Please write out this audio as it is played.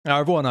Now,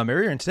 everyone, I'm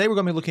Airier, and today we're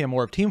going to be looking at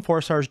more of Team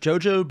 4 Star's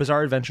JoJo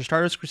Bizarre Adventure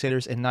Stardust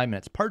Crusaders in 9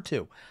 minutes, part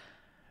 2.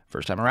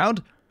 First time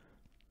around.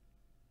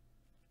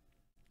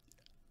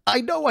 I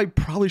know I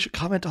probably should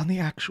comment on the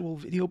actual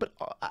video, but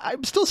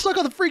I'm still stuck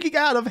on the freaking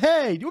ad of,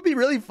 hey, it would be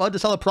really fun to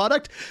sell a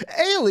product,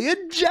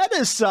 alien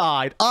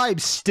genocide. I'm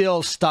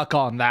still stuck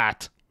on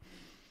that.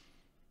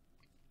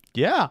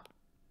 Yeah.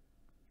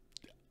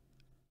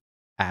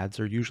 Ads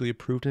are usually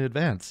approved in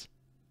advance.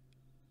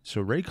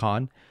 So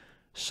Raycon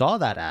saw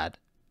that ad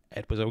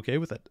and was okay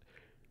with it.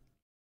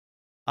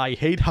 I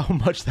hate how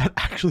much that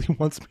actually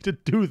wants me to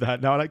do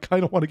that now, and I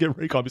kind of want to get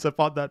Raycon because I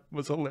thought that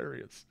was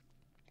hilarious.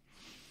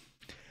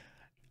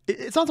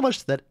 It's not so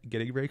much that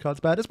getting Raycon's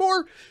bad, it's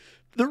more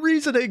the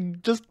reasoning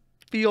just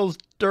feels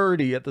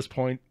dirty at this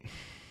point.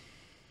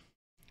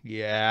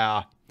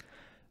 Yeah.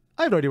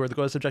 I have no idea where the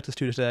goal subject is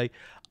to today.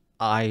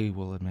 I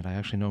will admit I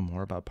actually know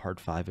more about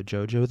part 5 of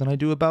JoJo than I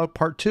do about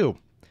part 2.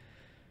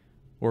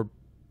 Or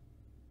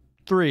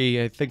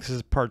 3, I think this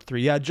is part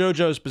 3. Yeah,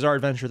 JoJo's Bizarre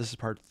Adventure, this is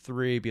part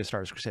 3, BA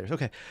Stardust Crusaders.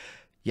 Okay.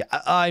 Yeah,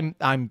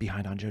 I'm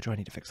behind on JoJo. I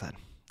need to fix that.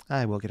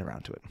 I will get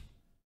around to it.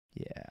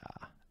 Yeah,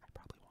 I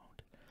probably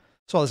won't.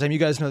 So all the same, you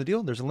guys know the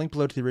deal. There's a link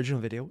below to the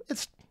original video.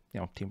 It's,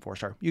 Team 4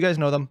 Star. You guys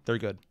know them. They're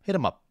good. Hit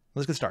them up.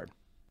 Let's get started.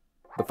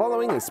 The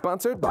following is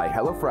sponsored by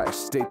HelloFresh.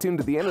 Stay tuned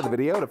to the end of the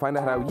video to find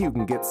out how you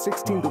can get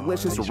 16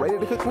 delicious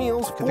ready-to-cook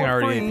meals for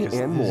free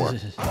and more.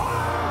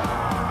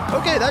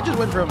 Okay, that just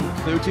went from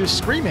clue to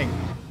screaming.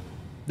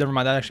 Never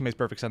mind, that actually makes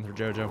perfect sense for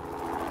JoJo.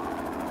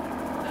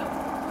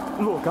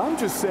 Look, I'm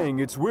just saying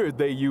it's weird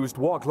they used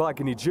Walk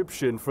Like an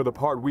Egyptian for the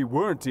part we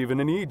weren't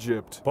even in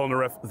Egypt.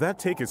 Polnareff, that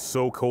take is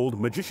so cold,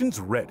 Magician's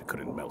Red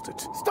couldn't melt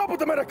it. Stop with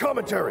the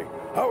meta-commentary!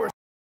 Okay,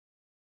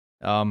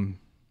 I'm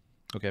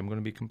going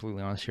to be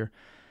completely honest here.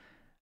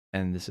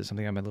 And this is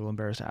something I'm a little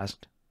embarrassed to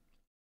ask.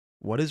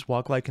 What is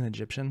Walk Like an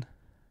Egyptian?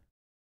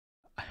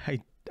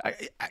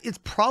 It's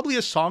probably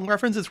a song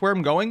reference. It's where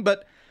I'm going,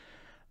 but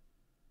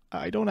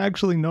I don't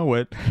actually know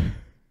it.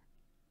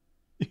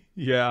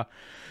 Yeah.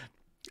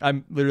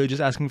 I'm literally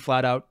just asking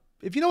flat out.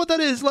 If you know what that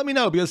is, let me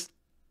know, because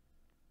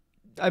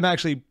I'm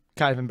actually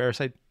kind of embarrassed.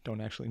 I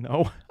don't actually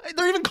know.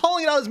 They're even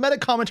calling it out as meta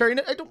commentary.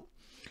 And I don't.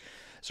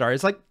 Sorry,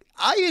 it's like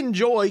I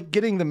enjoy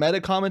getting the meta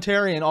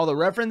commentary and all the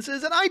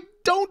references, and I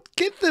don't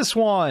get this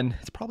one.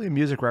 It's probably a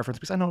music reference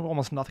because I know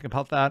almost nothing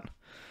about that.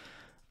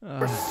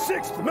 Our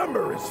 6th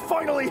member is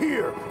finally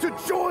here to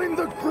join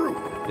the group.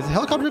 Is the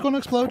helicopter going to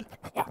explode?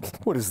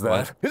 What is that?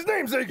 What? His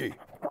name's Iggy.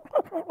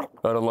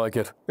 I don't like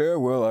it. Yeah,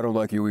 well, I don't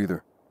like you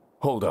either.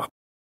 Hold up.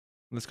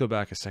 Let's go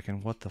back a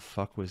second. What the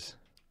fuck was...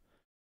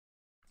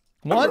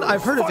 One,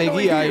 I've heard of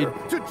Iggy.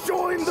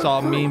 I saw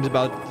memes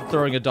about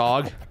throwing a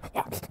dog.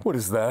 What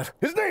is that?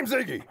 His name's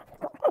Iggy.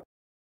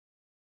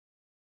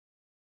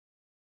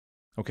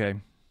 Okay.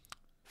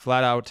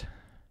 Flat out.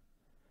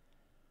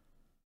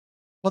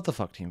 What the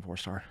fuck, Team 4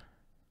 Star?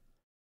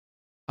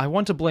 I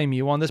want to blame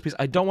you on this because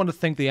I don't want to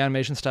think the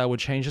animation style would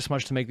change this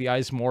much to make the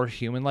eyes more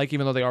human-like,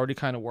 even though they already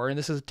kind of were, and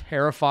this is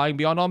terrifying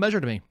beyond all measure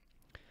to me.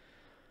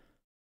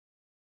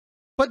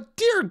 But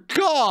dear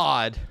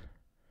God!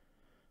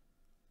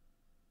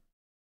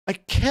 I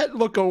can't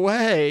look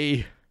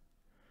away.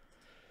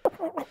 I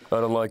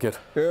don't like it.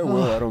 Yeah,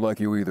 well, I don't like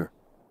you either.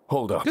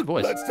 Hold up. Good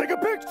voice. Let's take a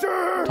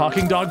picture.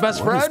 Talking dog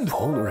best friend?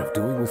 What is Polnareff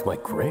doing with my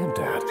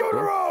granddad?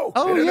 Jojo!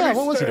 Oh, An yeah, enemy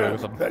what was he doing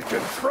stand with him? That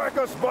can track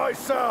us by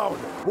sound.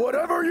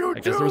 Whatever you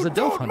guess do, there was a Dilf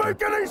don't hunter.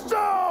 make any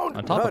sound.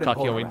 On top of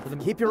Takio waiting for them.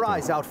 Keep your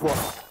eyes out for...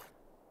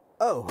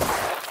 Oh.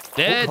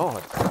 Dead!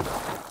 God.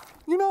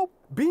 You know,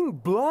 being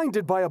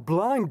blinded by a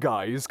blind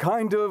guy is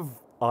kind of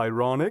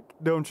ironic,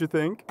 don't you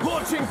think?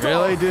 Launching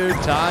Really, dude?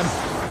 Time?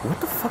 What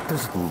the fuck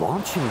does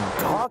launching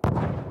dog?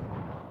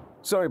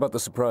 Sorry about the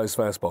surprise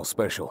fastball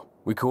special.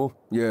 We cool?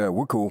 Yeah,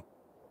 we're cool.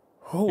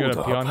 Hold You're up.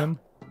 gonna pee on him?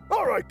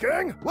 All right,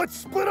 gang. Let's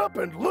split up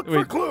and look for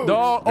Wait, clues.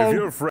 no, If oh,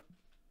 you're a friend...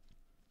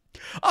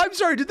 I'm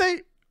sorry, did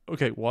they...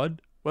 Okay, one.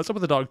 What's up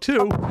with the dog?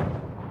 2.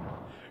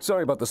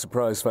 Sorry about the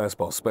surprise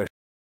fastball special.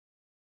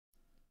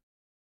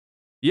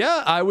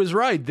 Yeah, I was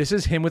right. This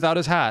is him without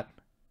his hat.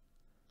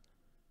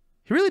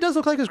 He really does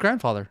look like his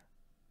grandfather.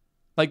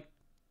 Like,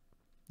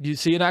 you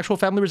see an actual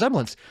family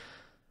resemblance.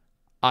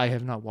 I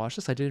have not watched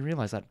this. I didn't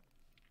realize that.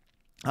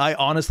 I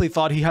honestly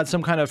thought he had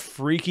some kind of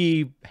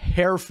freaky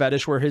hair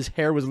fetish where his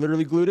hair was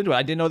literally glued into it.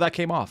 I didn't know that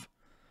came off.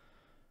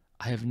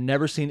 I have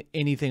never seen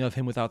anything of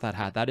him without that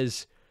hat. That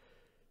is...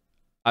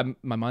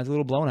 my mind's a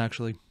little blown,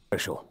 actually.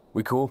 Special.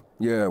 We cool?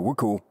 Yeah, we're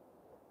cool.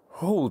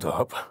 Hold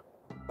up.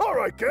 All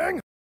right, gang.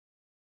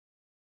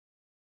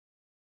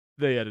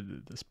 They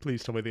edited this.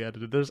 Please tell me they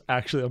edited. There's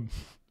actually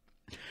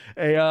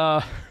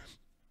a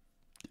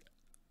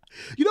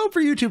you know, for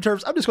YouTube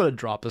terms, I'm just going to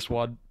drop this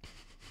one.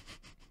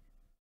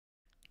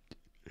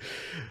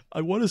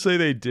 I want to say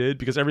they did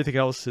because everything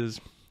else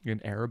is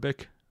in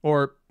Arabic,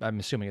 or I'm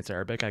assuming it's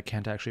Arabic. I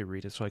can't actually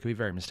read it, so I could be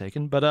very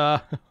mistaken. But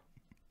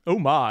oh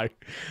my,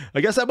 I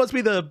guess that must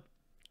be the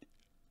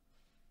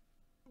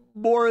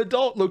more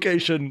adult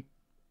location.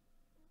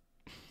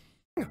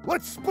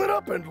 Let's split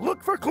up and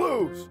look for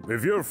clues.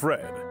 If you're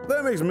Fred,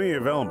 that makes me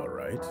Velma,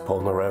 right?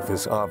 Polnareff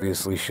is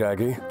obviously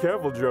Shaggy.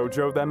 Careful,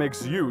 Jojo, that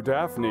makes you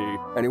Daphne.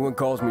 Anyone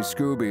calls me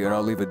Scooby and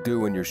I'll leave a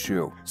dew in your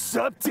shoe.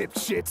 Sup,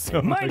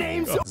 dipshits? My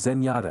name's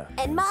Zenyatta.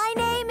 And my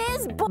name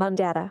is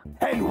Mondata.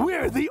 And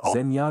we're the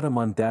Zenyatta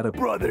Mondata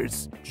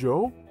brothers.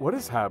 Joe, what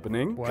is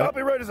happening? What?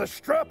 Copyright is a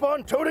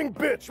strap-on toting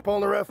bitch,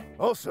 Polnareff.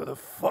 Also, the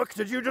fuck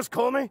did you just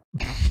call me?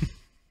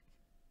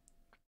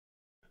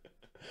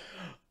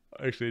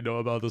 I actually know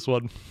about this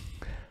one.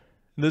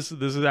 This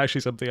is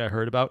actually something I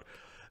heard about.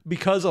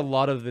 Because a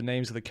lot of the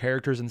names of the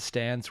characters and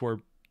stands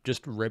were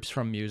just rips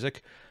from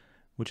music,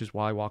 which is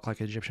why Walk Like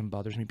an Egyptian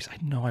bothers me, because I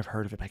know I've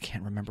heard of it, but I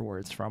can't remember where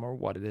it's from or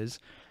what it is.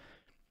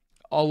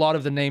 A lot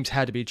of the names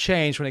had to be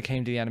changed when it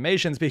came to the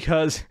animations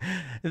because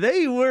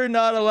they were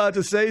not allowed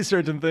to say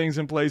certain things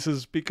in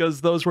places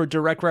because those were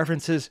direct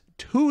references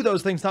to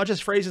those things, not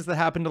just phrases that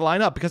happened to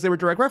line up. Because they were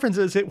direct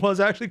references, it was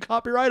actually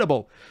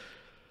copyrightable.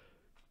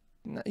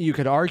 You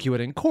could argue it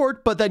in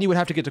court, but then you would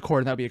have to get to court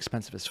and that would be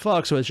expensive as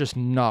fuck, so it's just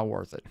not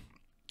worth it.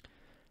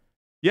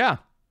 Yeah.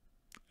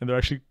 And they're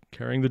actually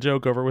carrying the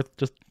joke over with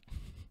just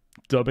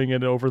dubbing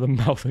it over the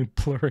mouth and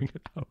blurring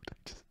it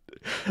out.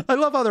 I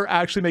love how they're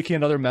actually making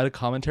another meta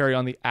commentary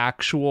on the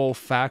actual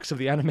facts of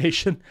the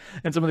animation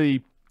and some of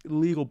the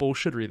legal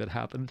bullshittery that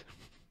happened.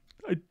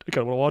 I kind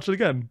of want to watch it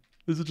again.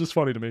 This is just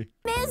funny to me.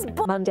 Ms.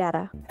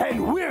 Mondata.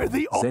 And we're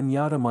the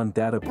Zenyatta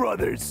Mondata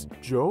brothers.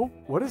 Joe,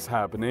 what is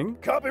happening?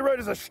 Copyright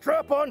is a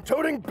strap-on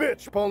toting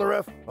bitch,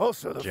 Polnareff.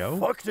 Also, the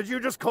fuck did you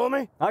just call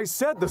me? I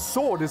said the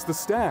sword is the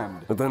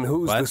stand. But then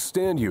who's the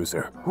stand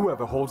user?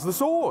 Whoever holds the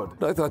sword.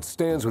 I thought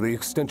stands were the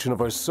extension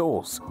of our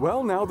souls.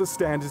 Well, now the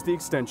stand is the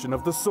extension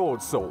of the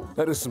sword soul.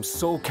 That is some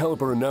Soul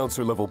Calibur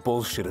announcer level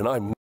bullshit, and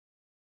I'm...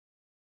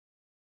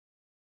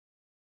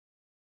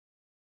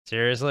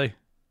 Seriously?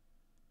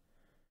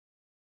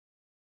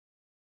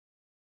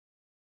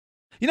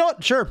 You know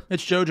what? Sure,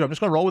 it's Jojo. I'm just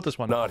gonna roll with this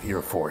one. Not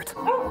here for it.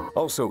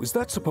 Also, is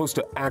that supposed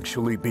to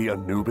actually be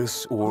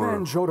Anubis, or...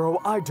 Man,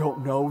 Jojo, I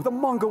don't know. The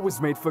manga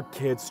was made for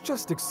kids.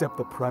 Just accept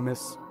the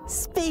premise.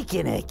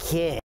 Speaking of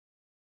kids.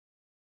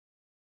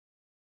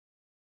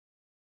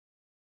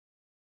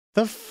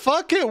 The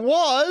fuck it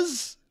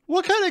was?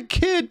 What kind of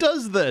kid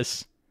does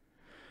this?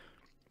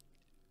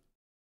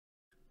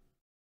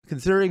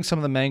 Considering some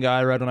of the manga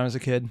I read when I was a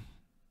kid,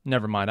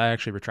 never mind. I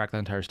actually retract that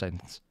entire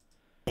sentence.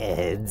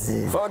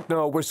 Fuck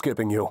no, we're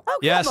skipping you. Oh,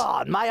 yes. Come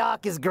on, my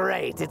arc is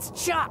great. It's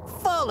chock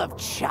full of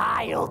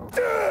child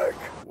dick.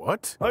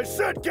 What? I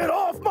said get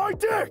off my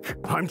dick!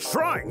 I'm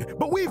trying,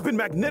 but we've been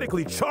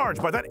magnetically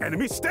charged by that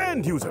enemy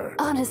stand user.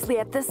 Honestly,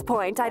 at this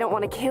point, I don't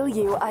want to kill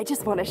you. I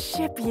just want to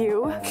ship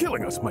you.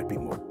 Killing us might be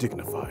more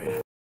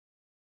dignified.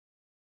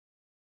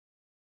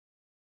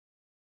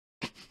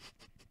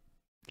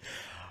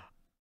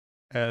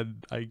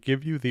 And I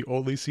give you the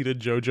only scene in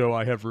JoJo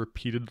I have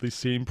repeatedly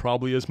seen,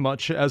 probably as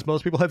much as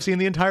most people have seen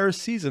the entire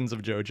seasons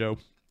of JoJo.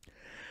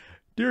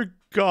 Dear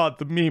God,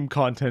 the meme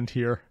content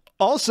here.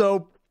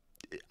 Also,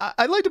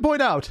 I'd like to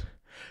point out,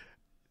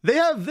 they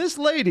have this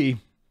lady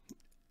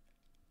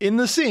in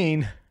the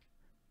scene,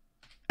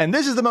 and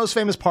this is the most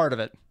famous part of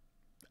it.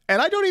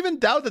 And I don't even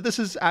doubt that this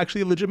is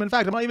actually a legitimate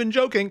fact. I'm not even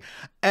joking,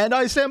 and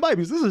I stand by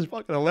because this is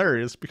fucking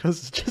hilarious because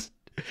it's just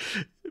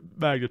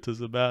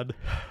magnetism, man.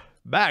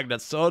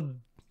 Magnets,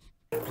 son.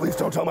 Please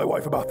don't tell my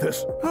wife about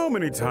this. How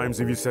many times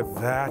have you said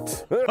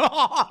that?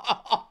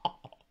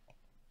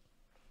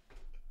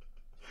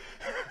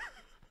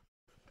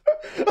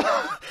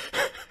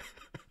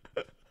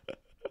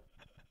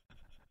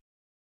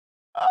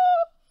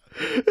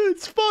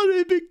 It's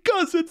funny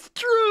because it's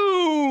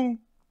true.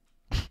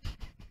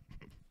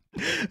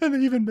 And they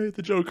even made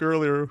the joke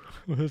earlier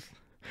with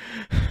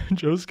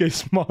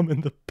Josuke's mom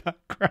in the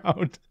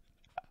background.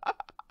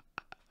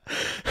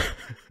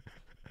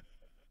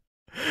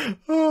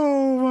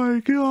 Oh my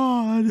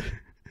God.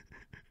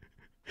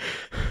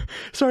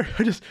 Sorry,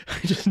 I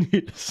just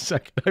need a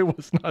second. I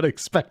was not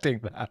expecting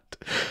that.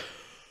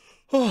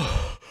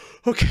 Oh,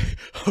 okay.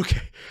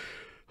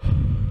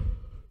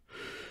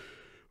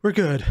 We're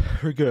good.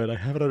 I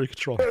have it under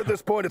control. At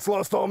this point, it's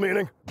lost all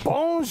meaning.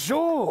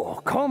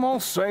 Bonjour,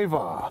 comment ça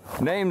va?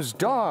 Name's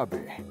Darby.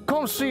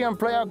 Come see and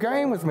play a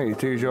game with me,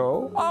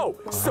 Tijo. Oh,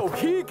 so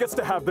he gets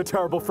to have the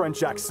terrible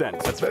French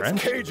accent. That's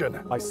French?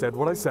 Cajun. I said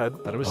what I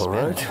said. Thought it was All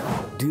Spanish.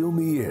 right, deal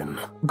me in.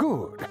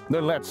 Good.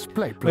 Then let's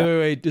play.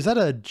 Wait. Is that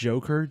a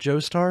Joker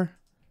Joestar?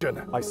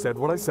 I said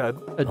what I said.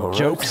 A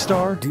joke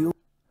star?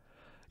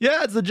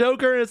 Yeah, it's the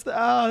Joker. It's the,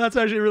 that's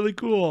actually really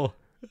cool.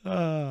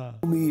 Deal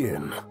me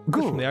in.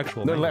 Good. From the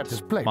actual Then manga,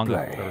 let's play.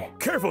 manga.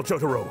 Careful,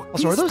 Totoro.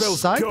 Also, are those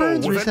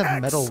sideburns or with just an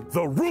have X. metal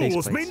The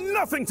rules faceplates? mean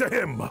nothing to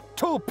him.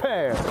 2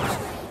 pairs.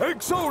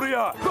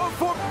 Exodia, the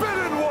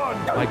forbidden one!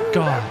 My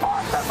God.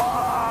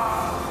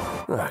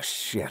 Ah,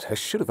 shit. I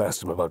should have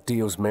asked him about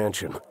Dio's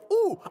mansion.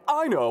 Ooh,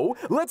 I know.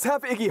 Let's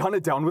have Iggy hunt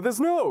it down with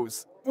his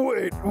nose.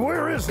 Wait,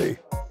 where is he?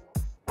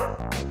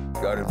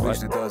 Got at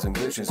least a dozen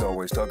bitches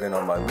always tugging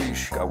on my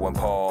leash. Got one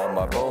paw on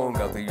my bone,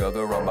 got the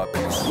other on my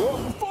piece. What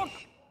the fuck?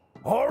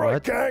 All right,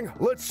 What? gang,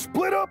 let's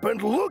split up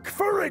and look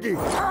for Iggy.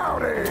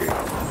 Howdy!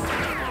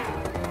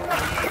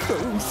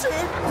 Oh,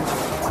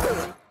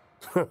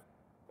 shit!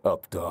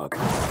 Up, dog.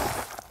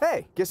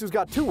 Hey, guess who's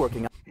got two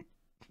working?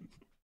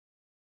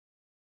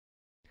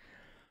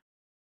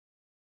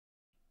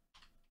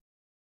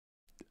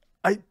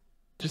 I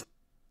just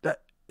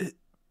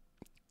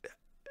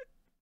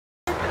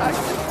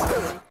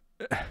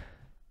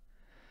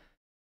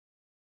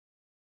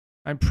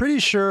I'm pretty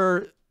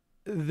sure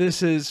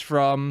this is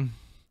from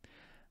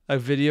a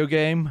video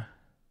game.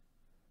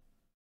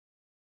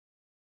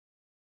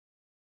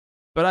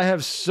 But I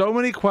have so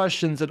many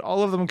questions, and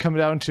all of them come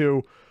down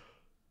to,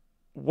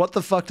 what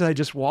the fuck did I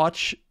just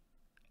watch?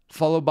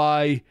 Followed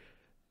by,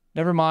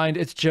 never mind,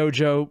 it's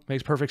Jojo.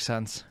 Makes perfect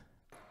sense.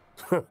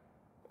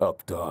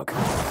 Up, dog.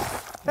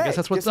 I guess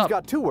that's what's up. Who's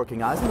got two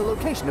working eyes in the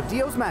location of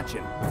Dio's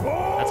mansion?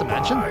 That's a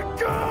mansion? My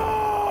God!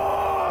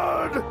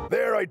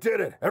 There, I did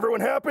it.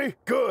 Everyone happy?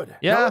 Good.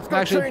 Yeah, Now let's go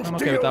actually, change I'm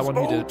okay with that Dio's one.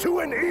 He O did. to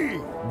an E.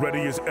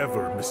 Ready as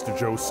ever, Mr.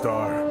 Joe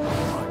Star.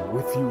 I'm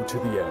with you to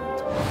the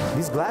end.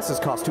 These glasses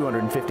cost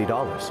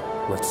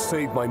 $250. Let's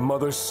save my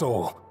mother's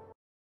soul.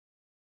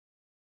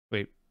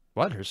 Wait,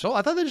 what? Her soul?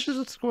 I thought they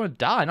just going to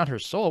die, not her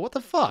soul. What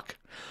the fuck?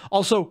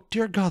 Also,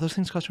 dear God, those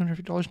things cost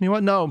 $250. You know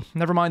what? No,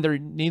 never mind. They're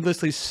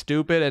needlessly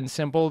stupid and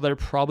simple. They're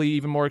probably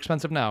even more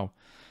expensive now.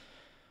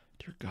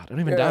 Dear God, I don't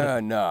even doubt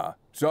it. Nah.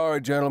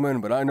 Sorry, gentlemen,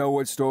 but I know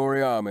what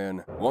story I'm in.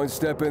 One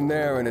step in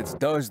there and it's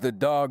does the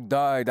dog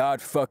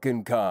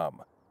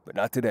die.com. But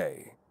not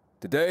today.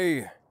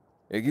 Today,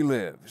 Iggy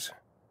lives.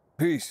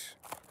 Peace.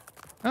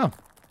 Oh,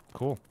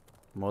 cool.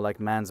 More like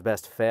man's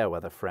best fair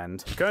weather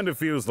friend. Kind of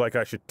feels like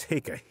I should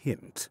take a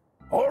hint.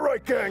 All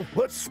right, gang,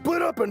 let's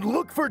split up and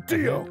look for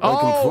Dio. I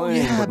Oh,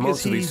 complain, yeah, but because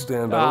most of he... these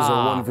stand battles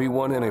are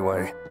 1v1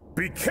 anyway.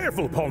 Be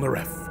careful,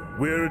 Polnareff.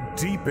 We're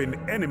deep in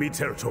enemy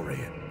territory.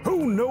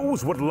 Who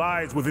knows what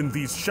lies within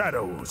these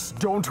shadows?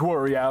 Don't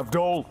worry,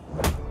 Avdol.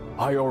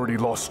 I already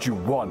lost you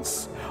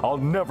once. I'll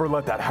never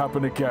let that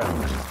happen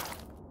again.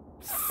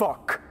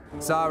 Fuck.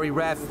 Sorry,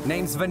 Ref.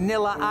 Name's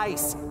Vanilla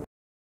Ice.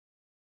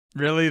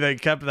 Really? They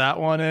kept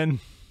that one in?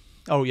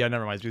 Oh, yeah,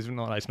 never mind. Because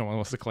Vanilla Ice, no one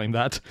wants to claim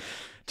that.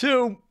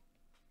 2,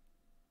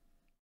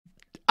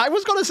 I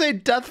was going to say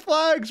death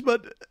flags,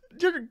 but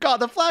dear God,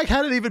 the flag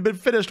hadn't even been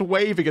finished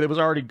waving and it was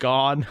already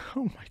gone.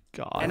 Oh my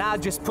God. And I'll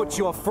just put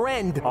your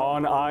friend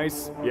On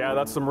ice? Yeah,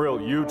 that's some real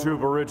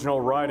YouTube original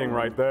writing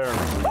right there.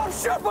 Oh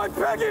shit, my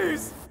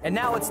piggies! And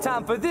now it's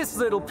time for this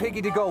little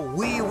piggy to go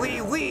wee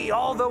wee wee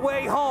all the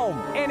way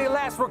home. Any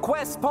last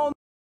requests, Paul?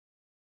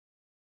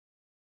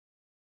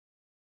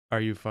 Are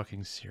you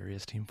fucking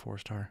serious, Team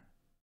 4-Star?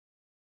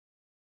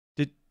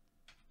 Did...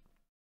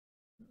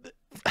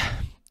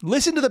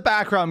 Listen to the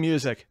background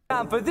music.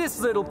 Time for this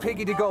little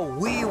piggy to go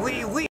wee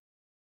wee wee.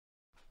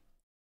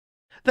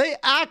 They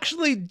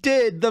actually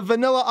did the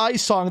Vanilla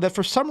Ice song that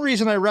for some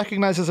reason I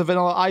recognize as a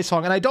Vanilla Ice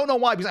song, and I don't know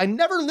why, because I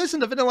never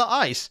listened to Vanilla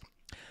Ice.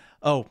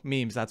 Oh,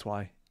 memes, that's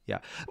why. Yeah.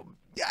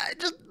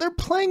 They're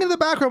playing in the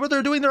background, but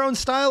they're doing their own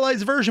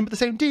stylized version, but the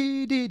same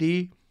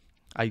dee-dee-dee.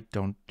 I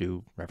don't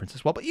do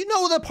references well, but you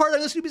know the part I'm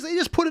listening to because they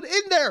just put it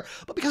in there.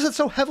 But because it's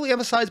so heavily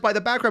emphasized by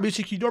the background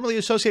music you normally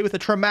associate with a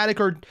traumatic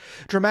or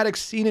dramatic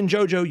scene in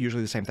JoJo,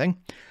 usually the same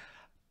thing,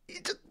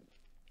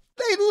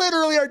 they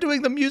literally are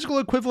doing the musical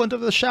equivalent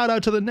of the shout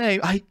out to the name.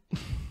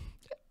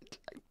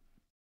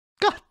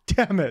 God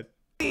damn it.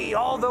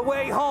 All the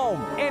way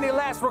home. Any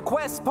last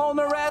requests,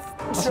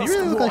 Polnareff? So you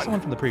really look like someone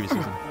from the previous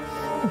season.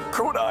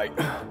 Could I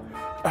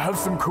have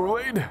some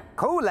Kool-Aid?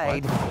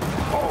 Kool-Aid?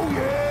 Oh,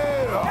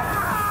 yeah!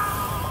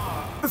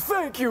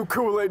 Thank you,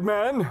 Kool-Aid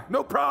man.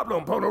 No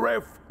problem,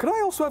 Polnareff. Can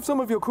I also have some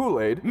of your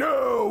Kool-Aid?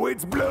 No,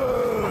 it's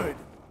blood.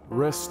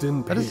 Rest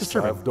in That is peace,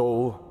 disturbing.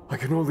 Avdol. I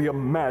can only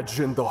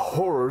imagine the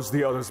horrors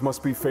the others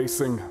must be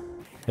facing.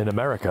 In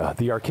America,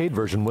 the arcade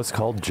version was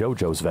called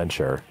JoJo's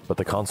Venture, but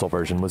the console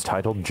version was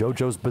titled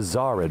JoJo's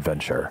Bizarre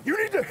Adventure.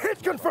 You need to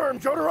hit confirm,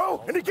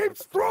 Jotaro, and he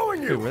keeps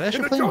throwing you. Dude, were they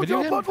actually In the playing a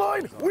video JoJo game?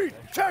 bloodline, we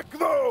check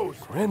those.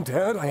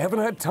 Granddad, I haven't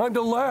had time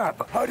to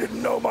lap. I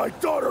didn't know my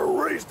daughter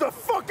raised a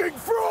fucking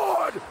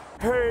fraud.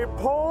 Hey,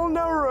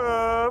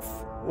 Polnareff.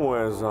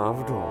 Where's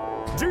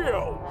Avdol?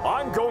 Dio,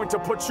 I'm going to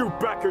put you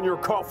back in your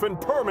coffin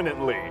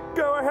permanently.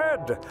 Go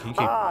ahead.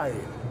 I,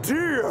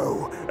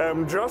 Dio,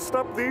 am just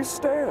up these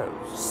stairs.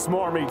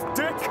 Smarmy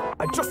dick.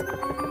 I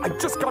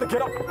just gotta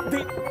get up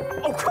the...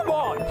 Oh, come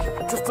on.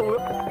 Just a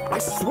little... I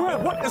swear,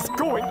 what is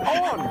going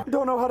on?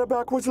 Don't know how to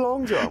backwards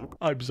long jump.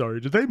 I'm sorry,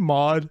 did they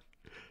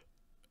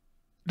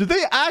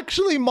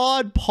actually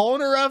mod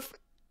Polnareff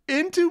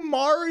into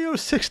Mario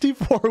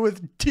 64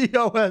 with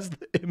Dio as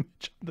the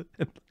image on the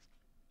endless?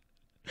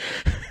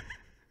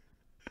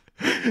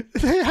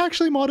 They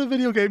actually mod a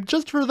video game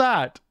just for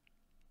that?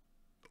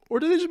 Or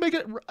did they just make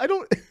it... I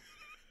don't...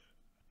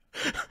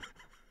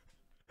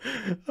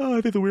 Oh,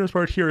 I think the weirdest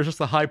part here is just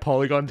the high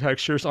polygon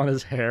textures on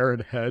his hair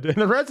and head, and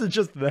the rest is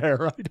just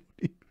there. I don't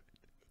even...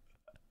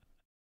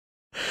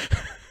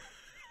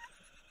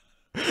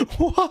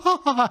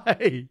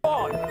 Why?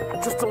 On.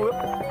 Just a little...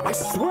 I I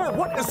swear,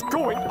 what is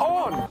going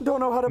on? Don't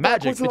know how to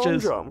Magic, backwards long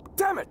bitches. jump.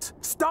 Damn it!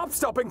 Stop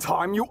stopping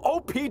time, you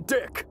OP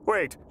dick!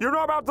 Wait, you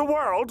know about the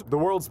world? The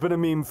world's been a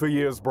meme for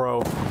years,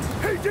 bro.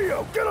 Hey,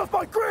 Dio, get off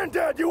my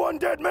granddad, you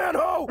undead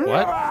man-ho!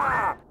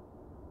 What?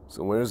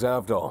 So where's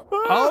Avdol?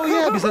 Oh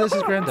yeah, because this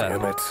is granddad.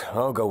 Damn it,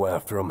 I'll go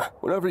after him.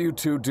 Whatever you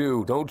two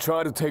do, don't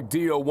try to take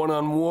Dio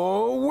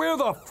one-on-one. Where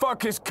the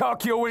fuck is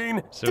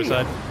Kakyoin?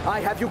 Suicide. I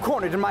have you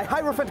cornered in my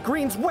Hierophant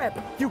Green's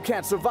web. You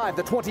can't survive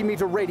the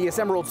 20-meter radius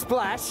Emerald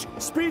Splash.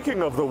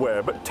 Speaking of the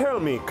web, tell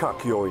me,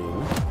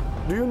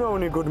 Kakyoin, do you know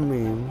any good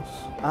memes?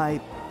 I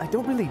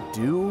don't really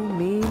do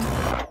memes.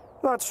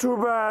 That's too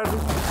bad,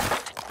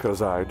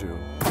 'cause I do.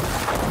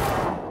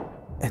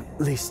 At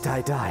least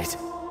I died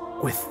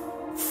with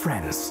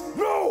friends.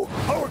 No!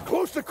 Our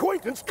close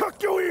acquaintance,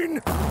 Kakyoin!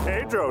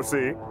 Hey,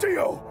 Josie.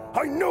 Dio,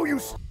 I know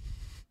you...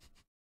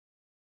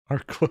 Our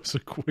close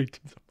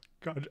acquaintance. Oh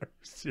my god, are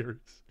you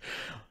serious?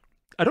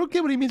 I don't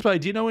get what he means by,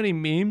 do you know any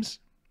memes?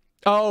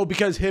 Oh,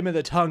 because him and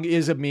the tongue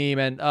is a meme,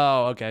 and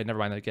oh, okay, never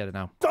mind, I get it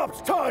now.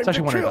 Stops time to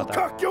to kill kill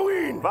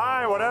Kakyoin!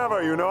 Fine,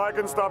 whatever, you know I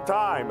can stop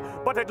time.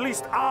 But at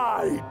least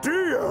I,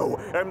 Dio,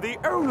 am the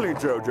only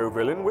JoJo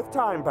villain with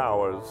time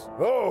powers.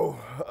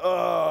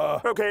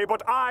 Okay,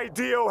 but I,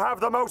 Dio, have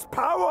the most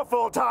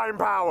powerful time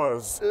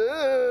powers.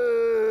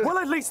 Well,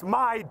 at least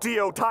my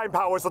Dio time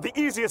powers are the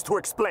easiest to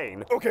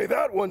explain. Okay,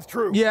 that one's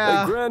true.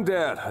 Yeah. Hey,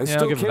 Granddad, I I'll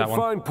still give him that can't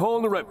one. find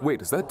Polnareff.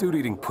 Wait, is that dude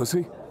eating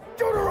pussy?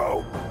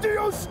 Jotaro!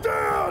 Dio,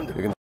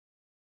 stand!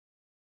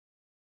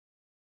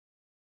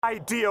 I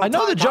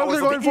know the joke they're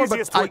going for,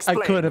 but I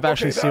couldn't have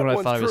actually seen what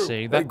I thought I was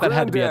seeing. That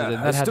had to be edited.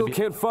 I That had to still be.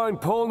 can't find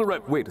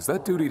Polnareff. Wait, is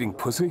that dude eating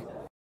pussy?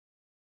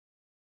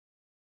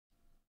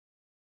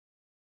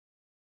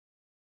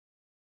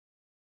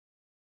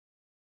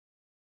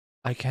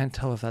 I can't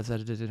tell if that's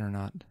edited in or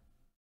not.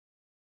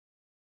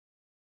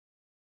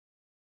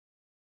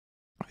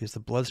 Because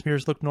the blood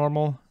smears look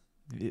normal.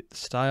 The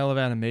style of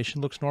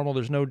animation looks normal.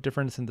 There's no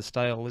difference in the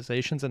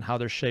stylizations and how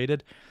they're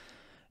shaded.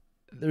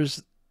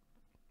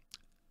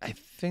 I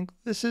think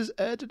this is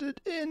edited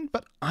in,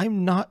 but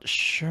I'm not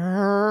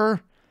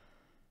sure.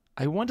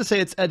 I want to say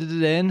it's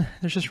edited in.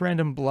 There's just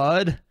random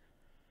blood.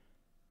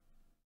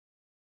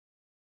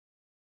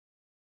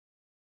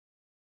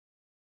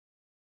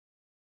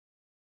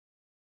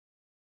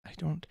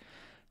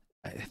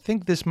 I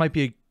think this might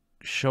be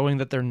showing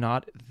that they're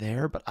not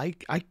there, but I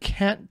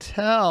can't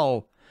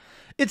tell.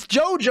 It's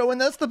JoJo, and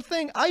that's the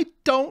thing. I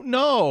don't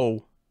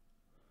know.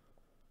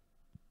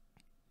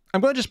 I'm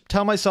going to just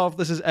tell myself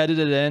this is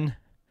edited in,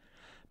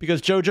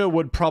 because JoJo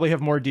would probably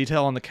have more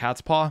detail on the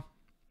cat's paw.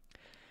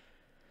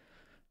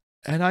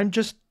 And I'm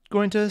just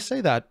going to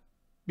say that,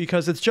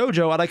 because it's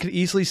JoJo, and I could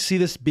easily see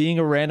this being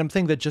a random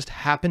thing that just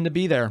happened to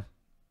be there.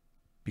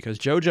 Because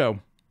JoJo.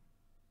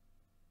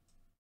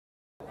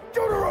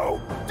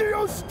 Jotaro!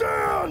 Dio,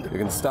 stand! You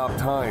can stop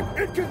time.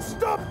 It can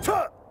stop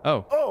time!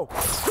 Oh. Oh!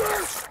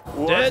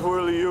 What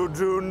will you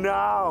do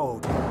now,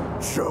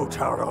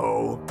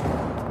 Jotaro?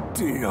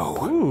 Dio.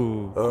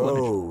 Ooh.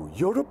 Oh,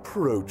 you're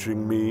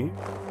approaching me?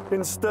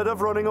 Instead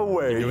of running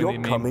away,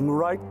 you're coming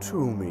right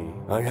to me.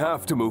 I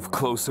have to move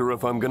closer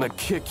if I'm gonna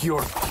kick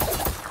your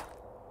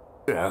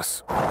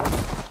ass.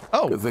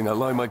 Oh. Good thing I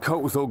lined my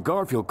coat with old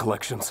Garfield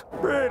collections.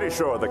 Pretty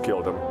sure they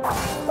killed him.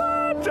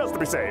 But just to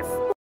be safe.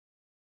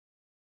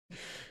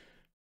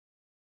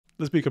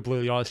 Let's be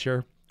completely honest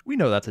here. We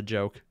know that's a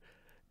joke.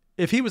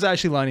 If he was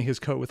actually lining his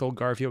coat with old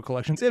Garfield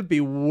collections, it'd be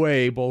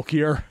way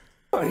bulkier.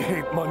 I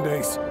hate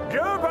Mondays.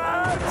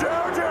 Goodbye,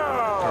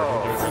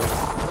 JoJo!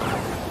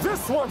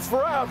 This one's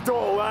for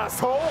Avdol,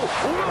 asshole!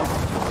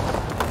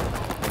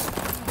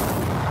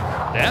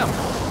 Damn.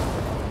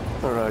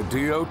 All right,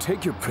 Dio,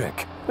 take your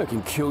pick. I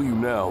can kill you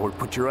now or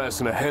put your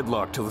ass in a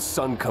headlock till the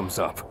sun comes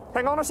up.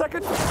 Hang on a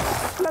second.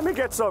 Let me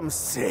get some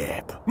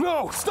sip.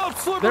 No, stop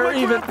slipping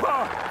my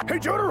grandpa! Hey,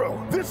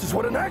 Jotaro, this is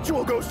what an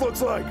actual ghost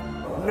looks like.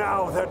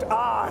 Now that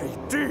I,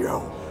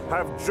 Dio,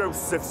 have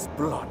Joseph's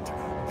blood,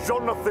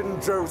 Jonathan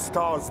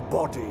Joestar's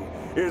body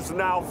is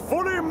now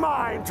fully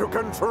mine to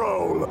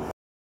control.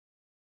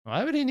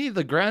 Why would he need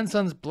the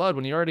grandson's blood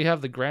when you already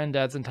have the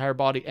granddad's entire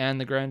body and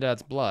the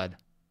granddad's blood?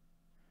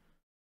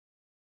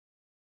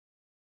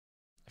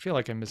 I feel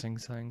like I'm missing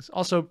things.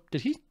 Also,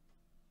 did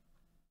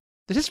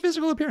his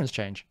physical appearance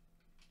change?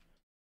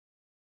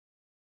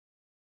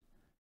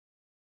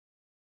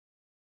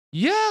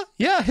 Yeah,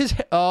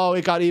 oh,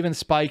 it got even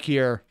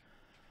spikier.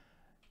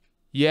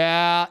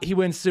 Yeah, he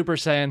went Super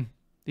Saiyan.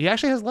 He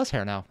actually has less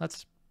hair now.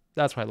 That's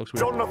why it looks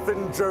weird.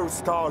 Jonathan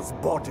Joestar's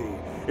body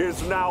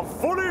is now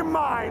fully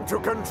mine to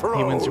control.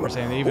 He went Super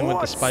Saiyan, even with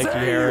the spiky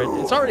hair.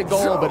 It's already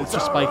gold, but it's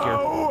just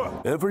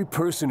spikier. Every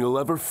person you'll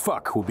ever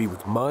fuck will be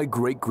with my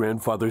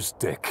great-grandfather's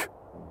dick.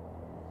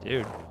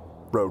 Dude.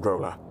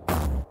 Roadroller.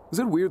 Is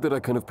it weird that I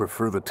kind of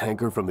prefer the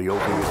tanker from the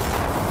opening?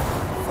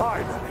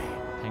 Finally,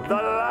 the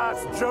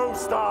last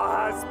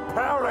Joestar has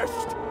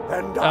perished,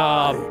 and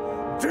I,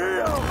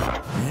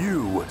 Dio,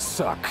 you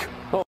suck.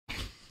 Oh.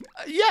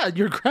 Yeah,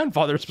 your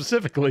grandfather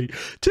specifically.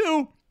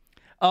 Two,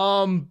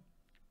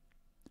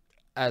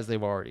 as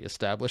they've already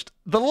established,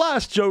 the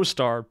last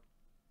Joestar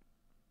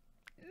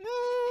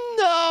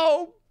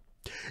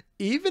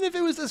even if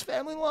it was this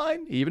family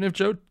line, even if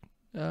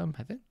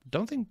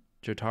don't think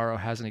Jotaro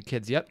has any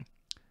kids yet.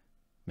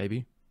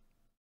 Maybe.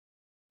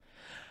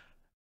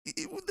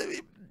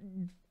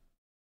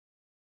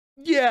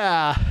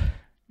 Yeah.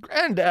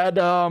 Granddad,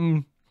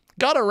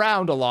 got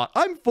around a lot.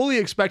 I'm fully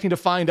expecting to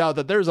find out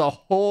that there's a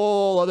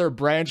whole other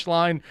branch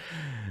line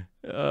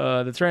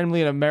that's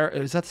randomly in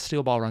America. Is that the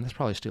Steel Ball Run? That's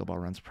probably Steel Ball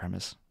Run's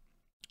premise.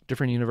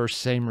 Different universe,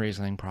 same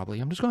reasoning, probably.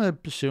 I'm just going to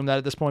assume that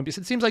at this point, because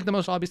it seems like the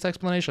most obvious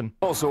explanation.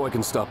 Also, I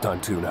can stop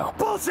time too now.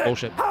 Bullshit!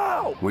 Bullshit.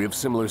 How? We have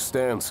similar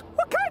stands.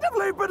 What kind of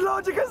leap in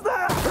logic is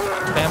that?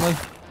 Family?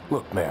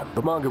 Look, man,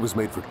 the manga was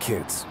made for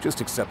kids.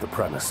 Just accept the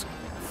premise.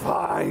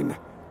 Fine.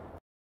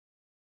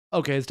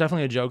 Okay, it's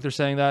definitely a joke they're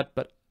saying that,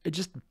 but it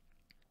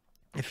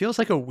feels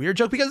like a weird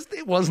joke because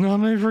it was not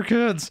made for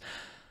kids.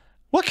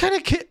 What kind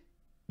of kid?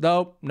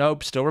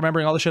 Nope. Still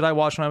remembering all the shit I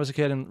watched when I was a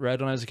kid and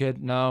read when I was a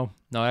kid. No,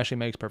 it actually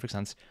makes perfect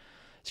sense.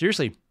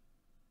 Seriously,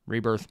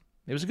 Rebirth.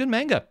 It was a good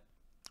manga.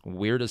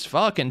 Weird as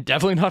fuck and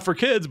definitely not for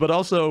kids, but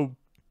also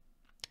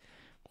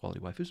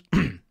quality waifus.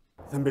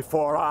 Then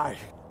before I,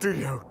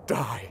 Dio,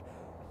 die,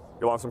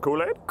 you want some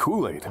Kool-Aid?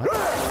 Kool-Aid?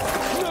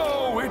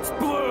 No, it's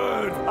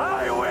blood!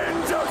 I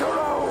win,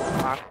 Jotaro!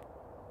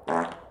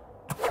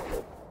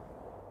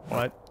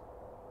 What?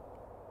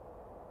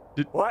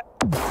 What?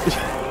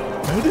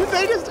 Did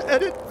they just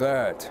edit?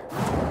 That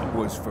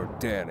was for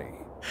Danny.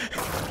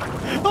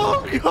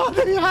 Oh god,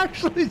 they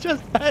actually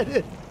just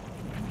edit.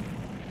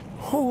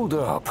 Hold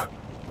up.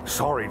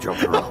 Sorry,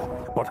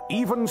 Jotaro, but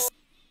even...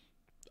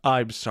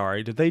 I'm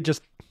sorry, did they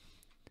just...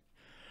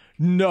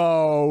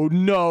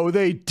 No,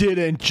 they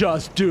didn't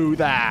just do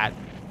that.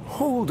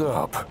 Hold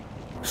up.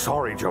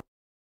 Sorry, Jotaro.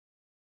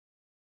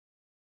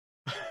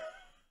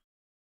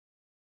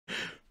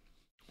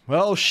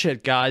 Well,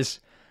 shit, guys.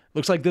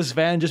 Looks like this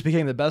van just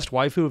became the best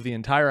waifu of the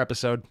entire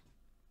episode.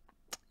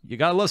 You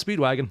gotta love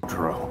Speedwagon.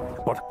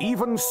 But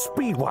even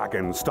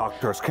Speedwagon's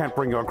doctors can't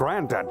bring your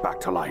granddad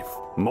back to life.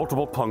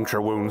 Multiple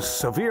puncture wounds,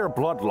 severe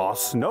blood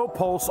loss, no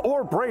pulse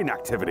or brain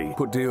activity.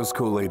 Put Dio's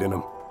Kool-Aid in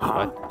him.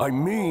 Huh? I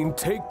mean,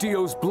 take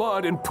Dio's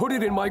blood and put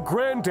it in my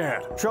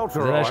granddad.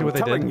 Jotaro, I'm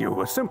telling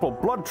you, a simple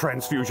blood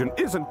transfusion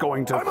isn't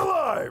going to... I'm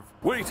alive!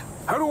 Wait,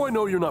 how do I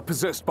know you're not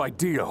possessed by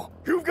Dio?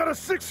 You've got a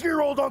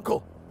 6-year-old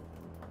uncle!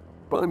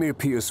 Buy me a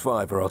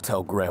PS5 or I'll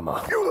tell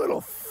Grandma. You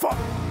little fuck!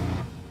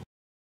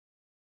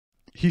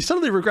 He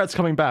suddenly regrets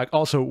coming back.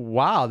 Also,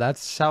 wow,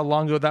 that's how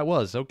long ago that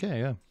was. Okay,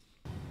 yeah.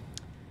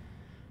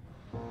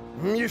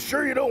 You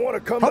sure you don't want to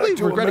come Probably back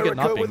to regretting it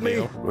America not being with me?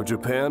 Dio. Or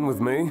Japan with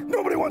me?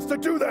 Nobody wants to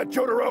do that,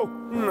 Jotaro!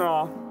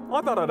 No,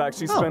 I thought I'd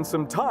actually spend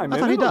some time I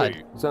in thought he Italy.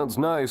 died. Sounds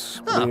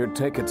nice. But your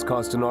tickets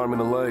cost an arm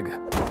and a leg.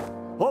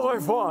 Au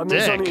revoir,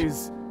 mes Dick.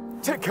 amis.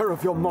 Take care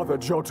of your mother,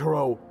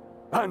 Jotaro,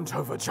 and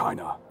her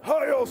vagina.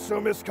 I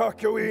also miss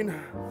Kakyoin,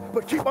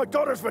 but keep my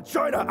daughter's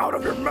vagina out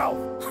of your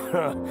mouth!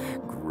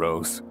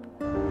 Gross.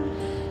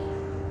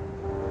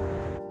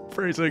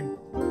 Phrasing.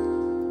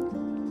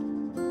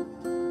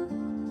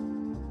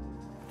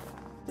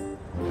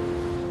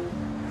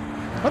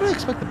 How do I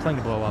expect the plane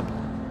to blow up?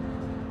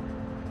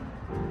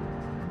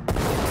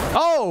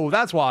 Oh,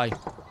 that's why.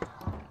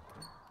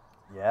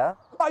 Yeah?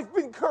 I've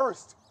been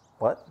cursed.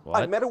 What?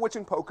 I met a witch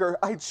in poker,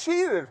 I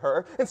cheated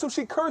her, and so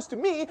she cursed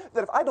me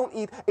that if I don't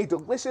eat a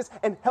delicious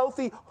and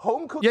healthy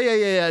home-cooked...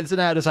 Yeah, it's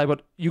an ad aside,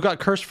 but you got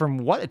cursed from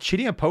what?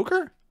 Cheating at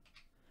poker?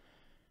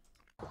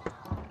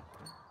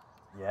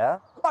 Yeah?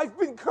 I've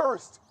been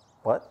cursed.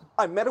 What?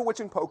 I met a witch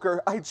in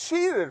poker, I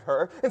cheated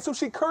her, and so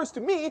she cursed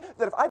me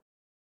that if I...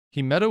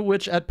 He met a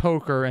witch at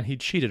poker and he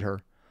cheated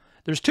her.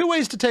 There's two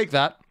ways to take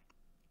that.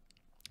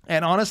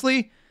 And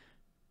honestly,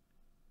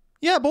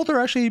 yeah, both are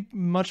actually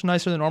much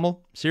nicer than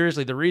normal.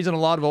 Seriously, the reason a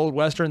lot of old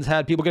westerns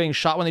had people getting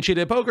shot when they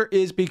cheated at poker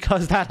is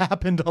because that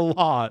happened a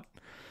lot.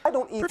 I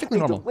don't eat Perfectly a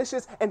normal.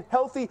 delicious and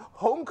healthy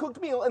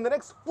home-cooked meal in the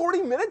next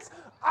 40 minutes,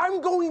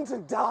 I'm going to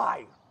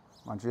die.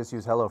 Why don't you just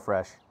use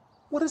HelloFresh?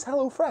 What is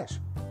HelloFresh?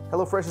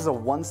 HelloFresh is a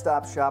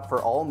one-stop shop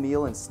for all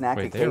meal and snack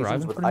Wait, they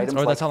arrive occasions in with 40 minutes? items Oh,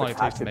 like that's how long it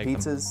takes to focaccia make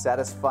them. pizzas,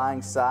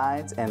 satisfying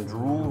sides, and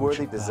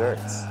drool-worthy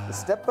desserts. The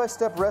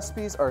step-by-step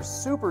recipes are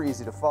super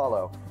easy to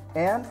follow,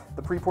 and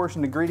the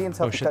pre-portioned ingredients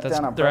help you cut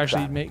down on they're prep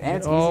actually time. making And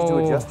it's it- easy to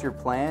oh. adjust your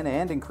plan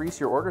and increase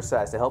your order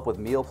size to help with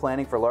meal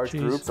planning for large Jeez.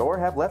 groups or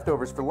have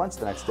leftovers for lunch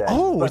the next day.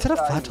 Oh, But, is that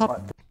a flat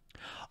top?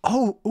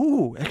 Oh,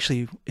 ooh,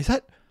 actually, is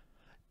that...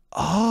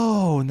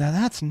 Oh, now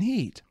that's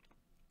neat.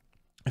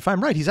 If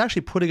I'm right, he's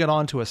actually putting it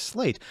onto a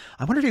slate.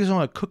 I wonder if he's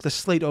going to cook the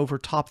slate over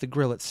top the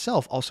grill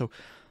itself. Also,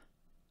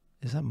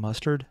 is that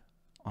mustard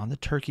on the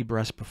turkey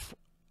breast before?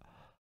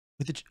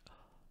 With the...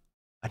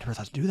 I never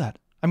thought to do that.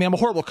 I mean, I'm a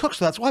horrible cook,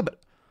 so that's why, but...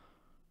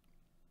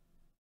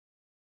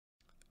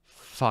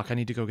 Fuck, I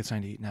need to go get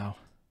something to eat now.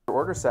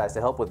 Order size to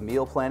help with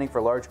meal planning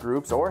for large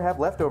groups or have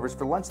leftovers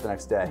for lunch the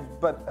next day.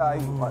 But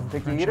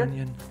picky eater?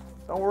 Onion.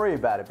 Don't worry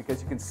about it,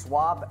 because you can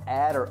swap,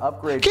 add, or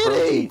upgrade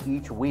protein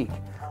each week.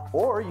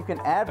 Or you can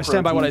add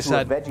protein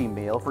to a veggie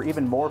meal for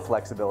even more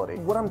flexibility.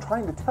 What I'm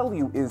trying to tell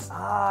you is...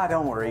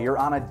 don't worry, you're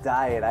on a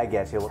diet, I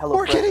get you.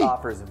 HelloFresh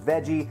offers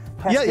veggie,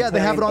 pescatarian, they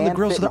have it on the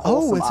grill, so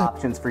it's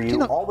options for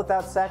you, all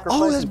without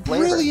sacrificing that's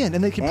brilliant!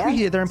 And they can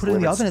preheat it there and put it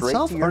in the oven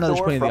itself? Or no,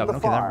 just put it in the oven.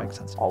 Okay, that makes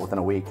sense. All within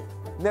a week.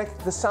 Nick,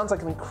 this sounds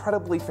like an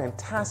incredibly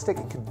fantastic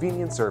and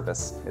convenient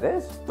service. It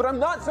is. But I'm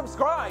not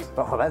subscribed!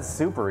 Oh, that's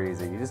super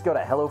easy. You just go to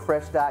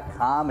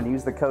HelloFresh.com and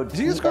use the code Is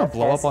he just going to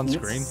blow up on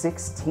screen?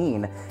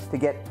 16 to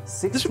get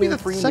 16 this would be the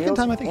free second meals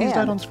time I think he's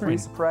died on screen. Free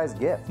surprise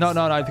gift. No,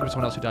 I think it was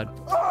someone else who died.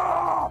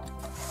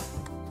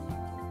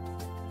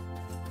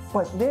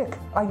 But Nick,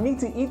 I need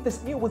to eat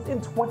this meal within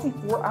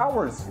 24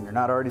 hours. And you're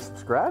not already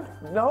subscribed?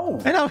 No.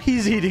 And now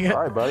he's eating it.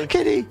 Sorry, buddy.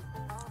 Kitty.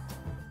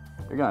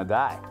 You're gonna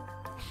die.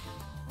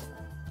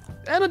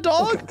 And a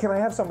dog? Okay, can I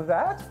have some of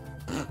that?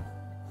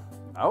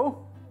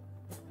 No.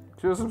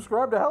 Just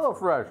subscribe to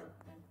HelloFresh.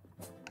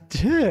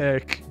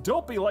 Dick.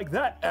 Don't be like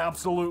that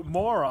absolute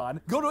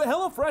moron. Go to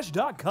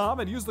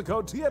HelloFresh.com and use the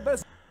code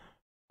TFS.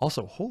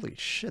 Also, holy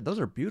shit, those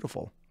are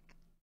beautiful.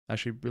 I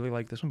actually really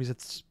like this one because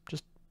it's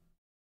just...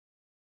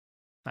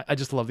 I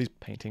just love these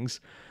paintings.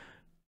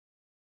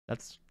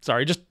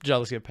 Sorry, just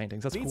jealousy of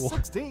paintings. That's cool.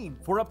 16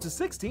 for up to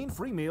 16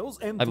 free meals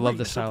and I love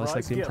the style. It's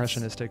like the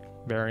impressionistic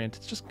variant.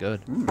 It's just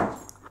good.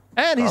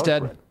 And he's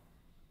dead.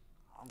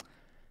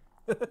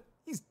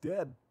 He's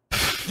dead.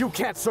 You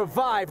can't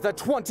survive the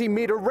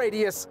 20-meter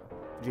radius.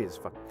 Jesus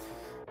fuck.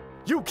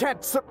 You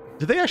can't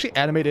Did they actually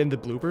animate in the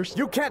bloopers?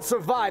 You can't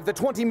survive the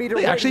 20-meter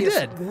radius. They actually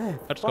did.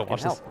 I just go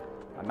watch this.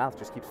 My mouth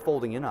just keeps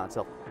folding in on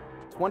itself.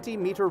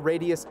 20-meter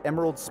radius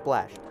emerald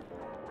splash.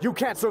 You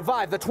can't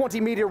survive the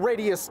 20-meter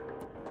radius.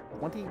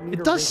 20-meter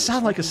It does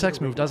sound like a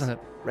sex move, doesn't it?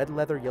 Red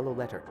leather, yellow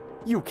letter.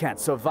 You can't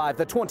survive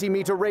the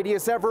 20-meter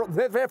radius emerald.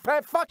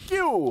 Fuck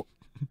you.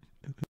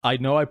 I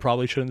know I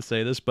probably shouldn't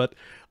say this, but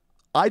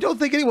I don't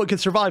think anyone can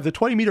survive the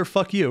 20-meter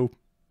fuck you,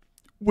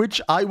 which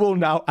I will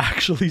now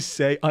actually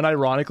say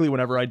unironically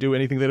whenever I do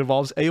anything that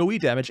involves AoE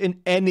damage in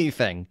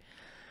anything.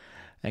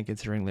 And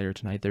considering later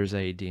tonight there's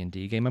a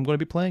D&D game I'm going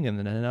to be playing, and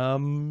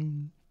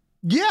then,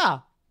 yeah,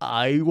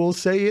 I will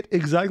say it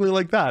exactly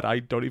like that. I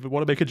don't even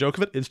want to make a joke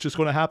of it. It's just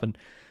going to happen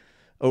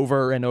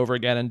over and over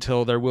again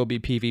until there will be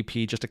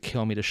PvP just to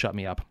kill me, to shut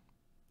me up.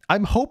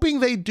 I'm hoping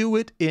they do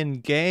it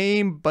in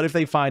game, but if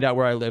they find out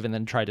where I live and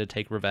then try to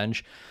take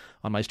revenge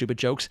on my stupid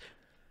jokes.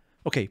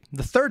 Okay,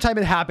 the third time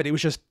it happened, it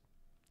was just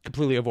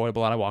completely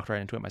avoidable and I walked right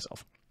into it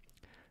myself.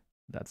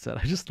 That said,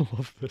 I just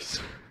love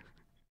this.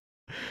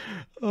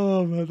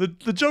 Oh man,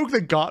 the joke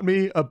that got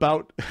me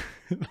about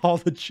all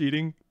the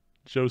cheating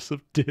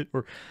Joseph did,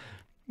 or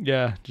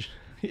yeah,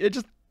 it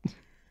just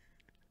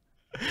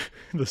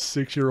the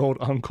 6-year-old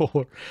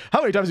uncle. How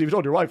many times have you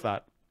told your wife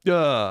that?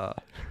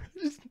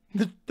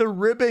 The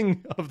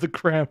ribbing of the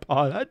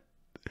grandpa.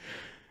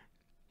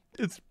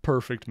 It's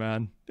perfect,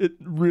 man. It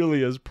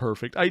really is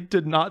perfect. I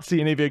did not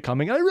see any of it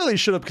coming. I really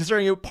should have,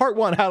 considering part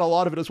 1 had a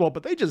lot of it as well,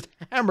 but they just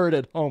hammered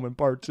it home in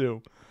part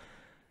 2.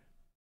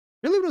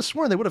 Really would have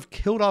sworn they would have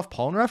killed off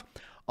Polnareff.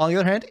 On the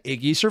other hand,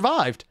 Iggy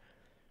survived.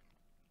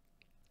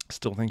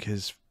 Still think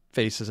his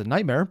face is a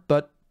nightmare,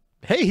 but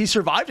hey, he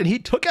survived and he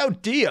took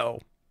out Dio.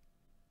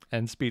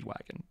 And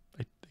Speedwagon.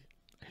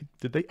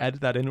 Did they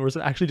edit that in, or is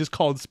it actually just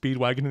called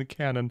Speedwagon in the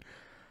canon?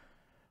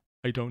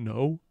 I don't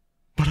know,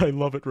 but I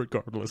love it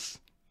regardless.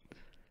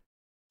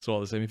 So all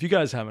the same, if you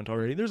guys haven't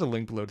already, there's a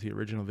link below to the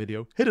original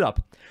video. Hit it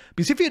up.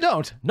 Because if you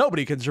don't,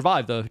 nobody can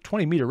survive the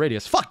 20-meter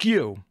radius. Fuck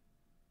you!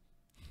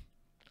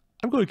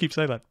 I'm going to keep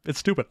saying that. It's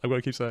stupid. I'm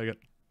going to keep saying it.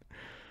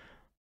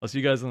 I'll see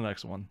you guys in the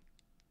next one.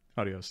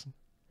 Adios.